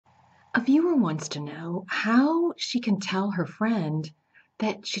A viewer wants to know how she can tell her friend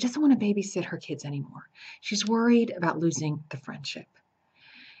that she doesn't want to babysit her kids anymore. She's worried about losing the friendship.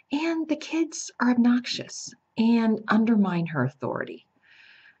 And the kids are obnoxious and undermine her authority.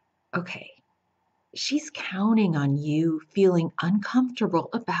 Okay, she's counting on you feeling uncomfortable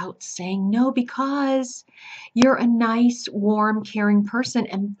about saying no because you're a nice, warm, caring person,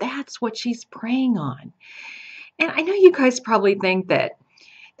 and that's what she's preying on. And I know you guys probably think that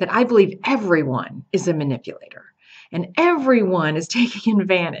I believe everyone is a manipulator and everyone is taking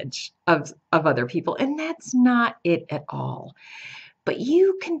advantage of other people. And that's not it at all. But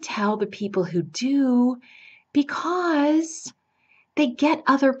you can tell the people who do because they get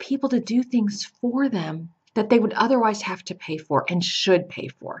other people to do things for them that they would otherwise have to pay for and should pay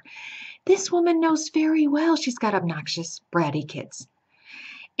for. This woman knows very well she's got obnoxious, bratty kids.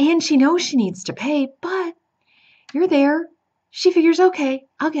 And she knows she needs to pay, but you're there. She figures, okay,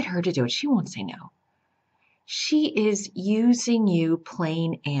 I'll get her to do it. She won't say no. She is using you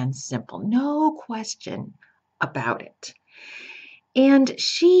plain and simple. No question about it. And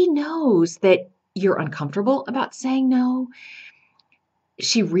she knows that you're uncomfortable about saying no.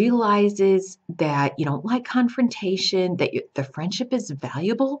 She realizes that you don't like confrontation, that the friendship is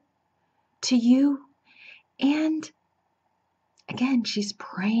valuable to you. And again, she's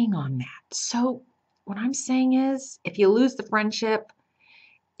preying on that. So what I'm saying is, if you lose the friendship,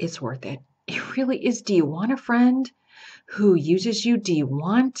 it's worth it. It really is. Do you want a friend who uses you? Do you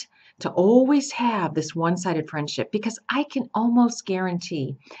want to always have this one-sided friendship? Because I can almost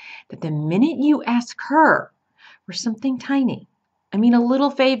guarantee that the minute you ask her for something tiny, I mean a little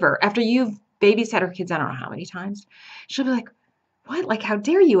favor, after you've babysat her kids, I don't know how many times, she'll be like, what? Like, how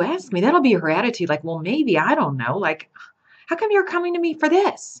dare you ask me? That'll be her attitude. Like, well, maybe, I don't know. Like, how come you're coming to me for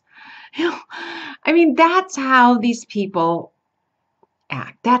this? You know, I mean, that's how these people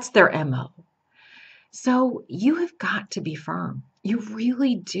act. That's their MO. So you have got to be firm. You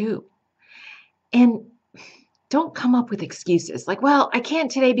really do. And don't come up with excuses like, well, I can't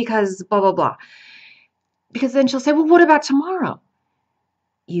today because blah, blah, blah. Because then she'll say, well, what about tomorrow?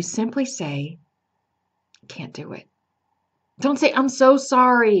 You simply say, can't do it. Don't say, I'm so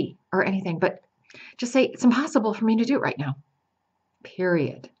sorry or anything, but just say, it's impossible for me to do it right now.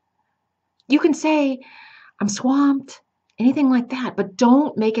 Period. You can say, I'm swamped, anything like that, but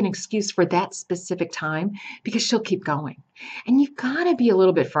don't make an excuse for that specific time because she'll keep going. And you've got to be a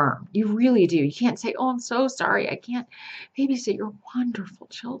little bit firm. You really do. You can't say, oh, I'm so sorry. I can't babysit your wonderful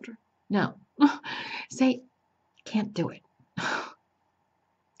children. No. Say, can't do it.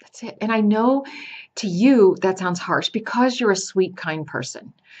 That's it. And I know to you that sounds harsh because you're a sweet, kind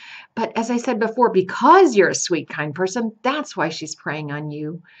person. But as I said before, because you're a sweet, kind person, that's why she's preying on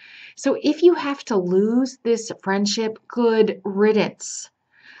you. So if you have to lose this friendship, good riddance.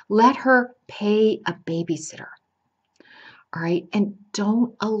 Let her pay a babysitter. All right. And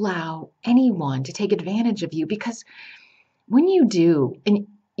don't allow anyone to take advantage of you because when you do, and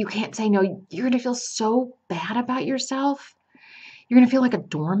you can't say no, you're going to feel so bad about yourself. You're going to feel like a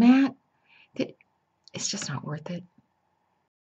doormat that it's just not worth it.